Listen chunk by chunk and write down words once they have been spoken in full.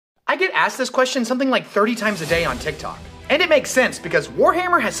I get asked this question something like 30 times a day on TikTok. And it makes sense because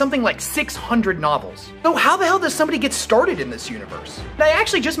Warhammer has something like 600 novels. So how the hell does somebody get started in this universe? And I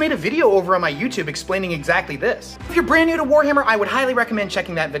actually just made a video over on my YouTube explaining exactly this. If you're brand new to Warhammer, I would highly recommend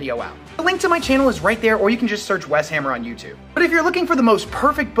checking that video out. The link to my channel is right there, or you can just search Wes Hammer on YouTube. But if you're looking for the most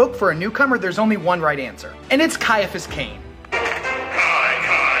perfect book for a newcomer, there's only one right answer. And it's Ciaphas Cain.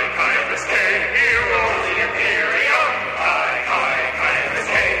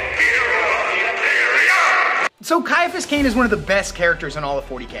 So Ciaphas Cain is one of the best characters in all of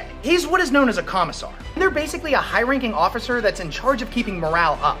 40k. He's what is known as a commissar. They're basically a high-ranking officer that's in charge of keeping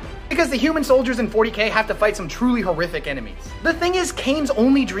morale up, because the human soldiers in 40k have to fight some truly horrific enemies. The thing is, Cain's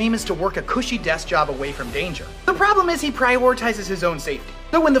only dream is to work a cushy desk job away from danger. The problem is he prioritizes his own safety.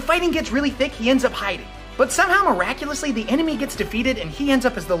 So when the fighting gets really thick, he ends up hiding. But somehow miraculously, the enemy gets defeated and he ends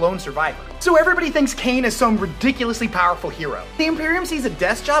up as the lone survivor. So everybody thinks Cain is some ridiculously powerful hero. The Imperium sees a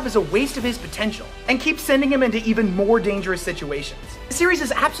desk job as a waste of his potential and keeps sending him into even more dangerous situations. The series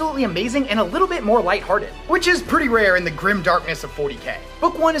is absolutely amazing and a little bit more lighthearted, which is pretty rare in the grim darkness of 40k.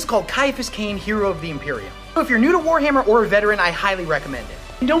 Book 1 is called Ciaphas Cain, Hero of the Imperium. So if you're new to Warhammer or a veteran, I highly recommend it.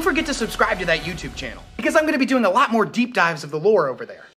 And don't forget to subscribe to that YouTube channel, because I'm going to be doing a lot more deep dives of the lore over there.